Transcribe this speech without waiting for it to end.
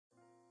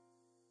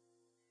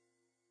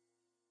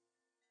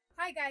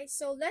Hi guys,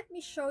 so let me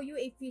show you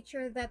a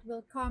feature that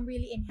will come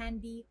really in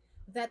handy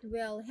that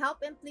will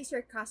help and please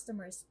your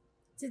customers.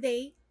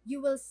 Today,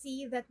 you will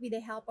see that with the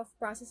help of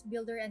Process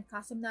Builder and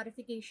Custom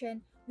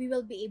Notification, we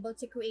will be able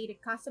to create a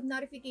custom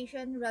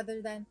notification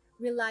rather than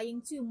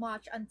relying too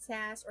much on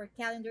tasks or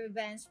calendar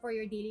events for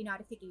your daily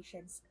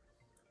notifications.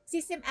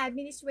 System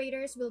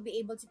administrators will be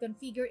able to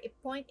configure a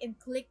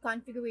point-and-click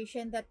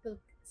configuration that will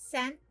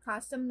send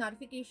custom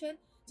notification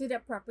to the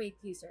appropriate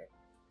user.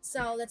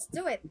 So let's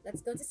do it.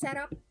 Let's go to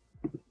Setup.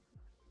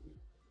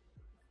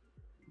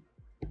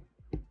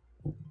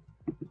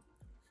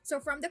 So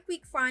from the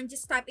quick find,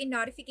 just type in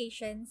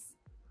notifications,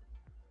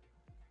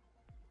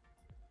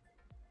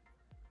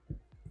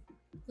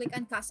 click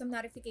on custom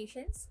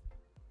notifications.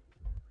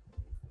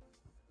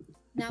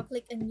 Now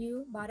click a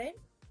new button.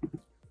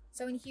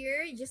 So in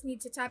here, you just need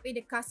to type in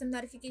the custom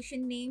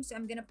notification name. So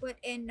I'm gonna put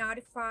in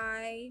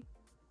notify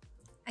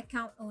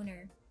account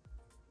owner.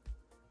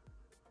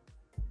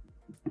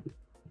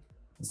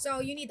 So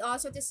you need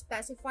also to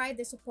specify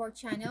the support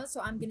channel. So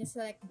I'm gonna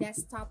select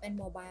desktop and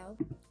mobile,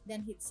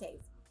 then hit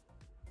save.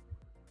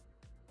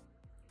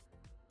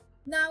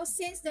 Now,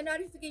 since the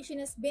notification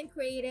has been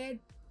created,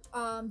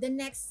 the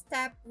next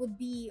step would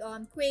be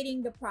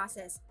creating the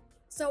process.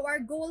 So our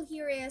goal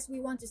here is we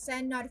want to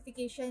send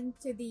notification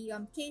to the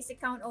case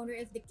account owner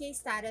if the case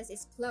status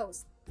is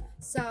closed.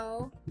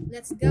 So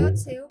let's go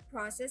to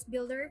Process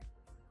Builder.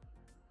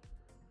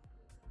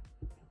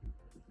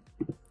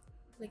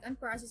 Click on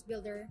Process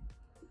Builder.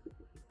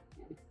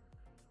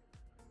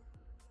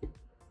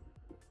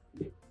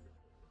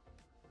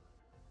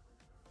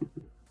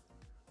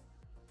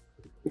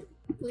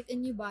 Click a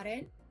new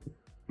button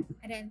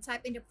and then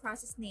type in the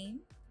process name.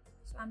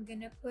 So I'm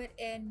gonna put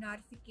in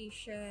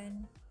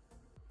notification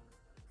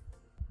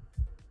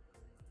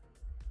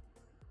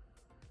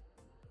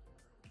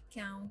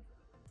account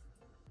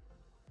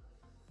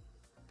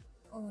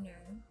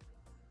owner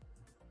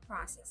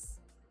process.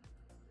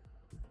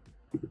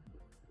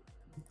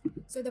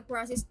 So the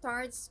process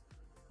starts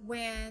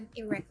when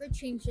a record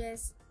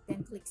changes,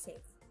 then click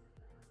save.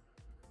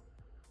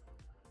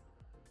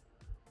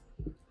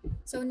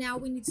 So now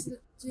we need to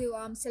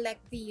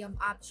select the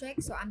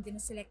object. So I'm going to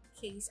select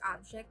case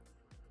object.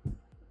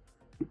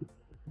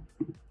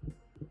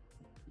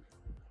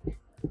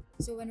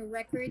 So when a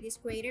record is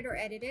created or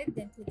edited,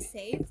 then click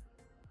save.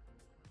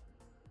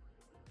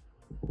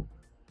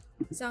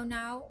 So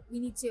now we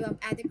need to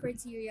add the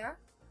criteria.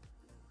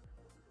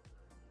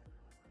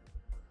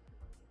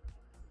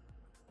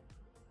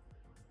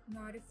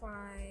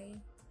 Notify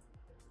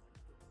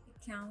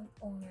account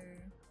owner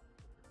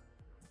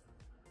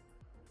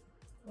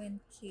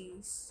when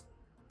case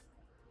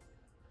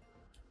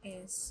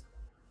is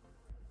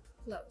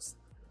closed.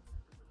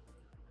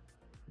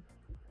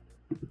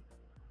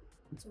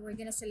 So we're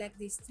gonna select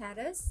the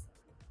status.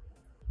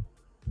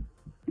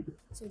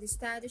 So the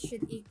status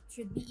should be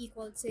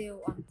equal to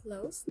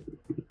closed.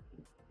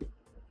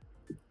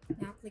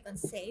 Now click on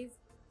save.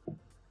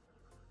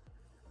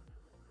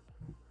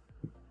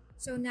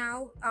 So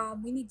now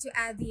we need to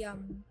add the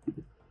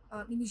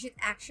immediate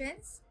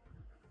actions.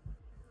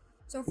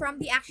 So from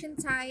the action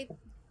type,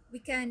 we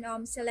can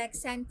select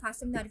send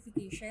custom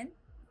notification.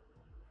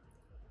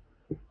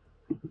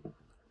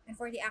 And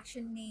for the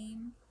action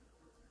name,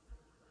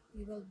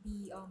 we will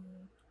be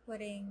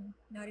putting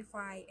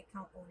notify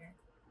account owner.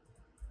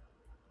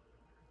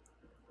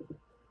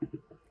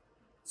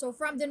 So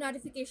from the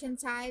notification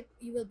type,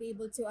 you will be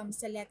able to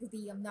select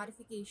the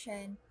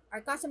notification or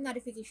custom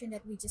notification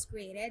that we just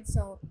created.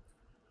 So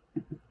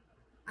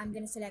I'm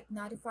going to select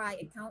notify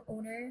account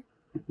owner.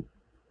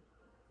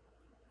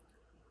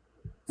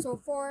 So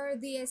for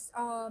this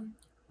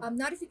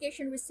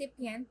notification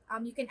recipient,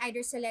 you can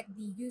either select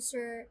the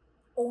user,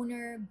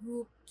 owner,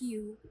 group,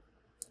 queue.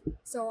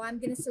 So I'm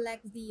going to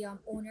select the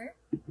owner.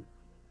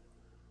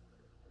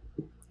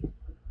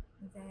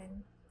 And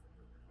then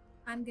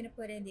I'm going to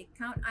put in the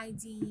account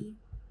ID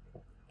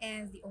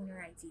and the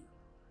owner ID.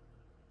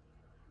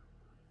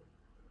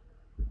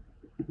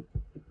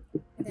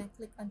 And then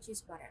click on choose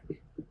button.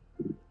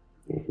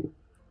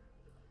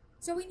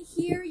 So in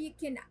here, you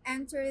can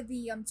enter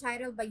the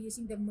title by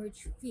using the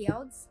merge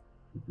fields.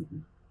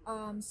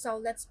 So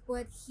let's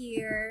put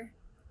here,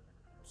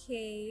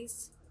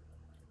 case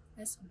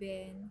has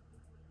been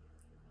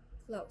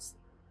closed.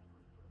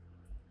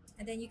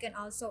 And then you can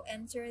also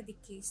enter the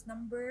case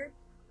number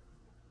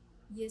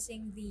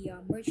using the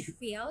merge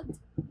field.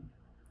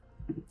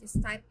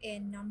 Just type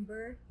in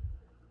number,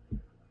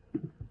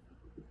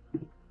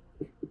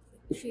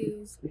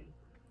 choose.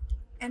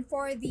 And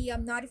for the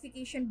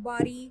notification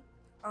body,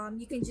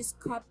 you can just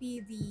copy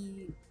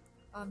the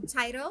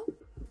title,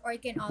 or you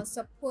can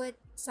also put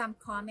some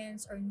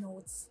comments or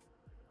notes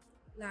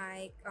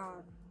like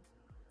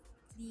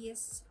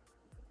please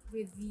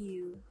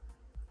review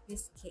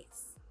this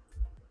case.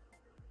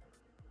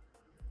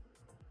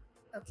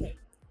 Okay,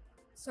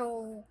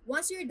 so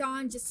once you're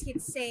done, just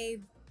hit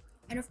save,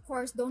 and of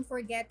course don't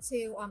forget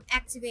to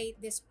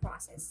activate this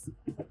process.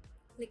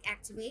 Click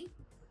activate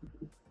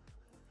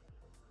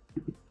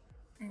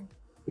and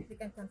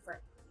click on confirm.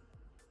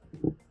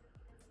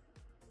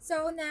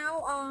 So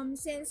now,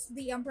 since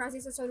the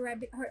process has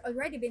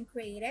already been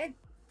created,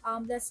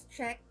 let's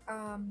check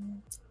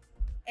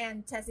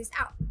and test this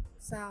out.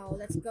 So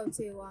let's go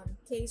to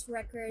case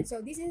record. So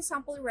this is a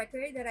sample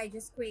record that I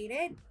just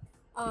created.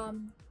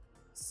 Um,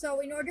 so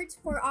in order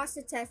for us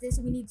to test this,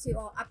 we need to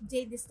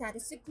update the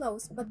status to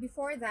close. But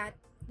before that,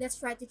 let's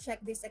try to check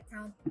this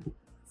account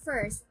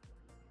first,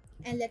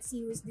 and let's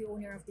see who's the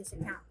owner of this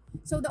account.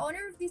 So the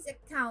owner of this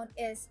account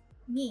is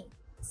me.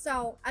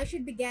 So I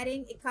should be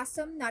getting a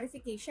custom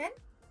notification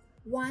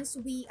once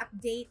we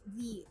update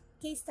the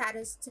case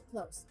status to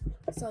close.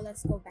 So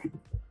let's go back.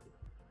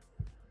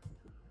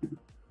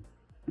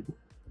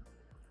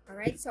 All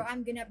right, so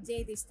I'm gonna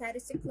update the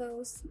status to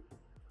close,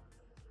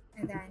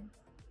 and then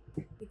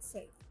it's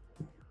saved.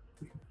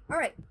 All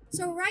right,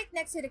 so right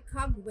next to the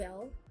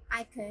cogwheel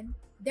icon,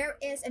 there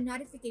is a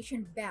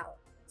notification bell.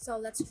 So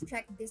let's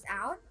check this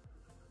out.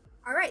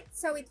 All right,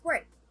 so it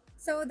worked.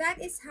 So that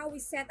is how we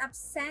set up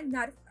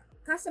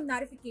custom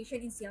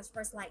notification in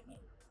Salesforce Lightning.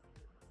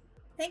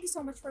 Thank you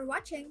so much for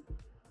watching.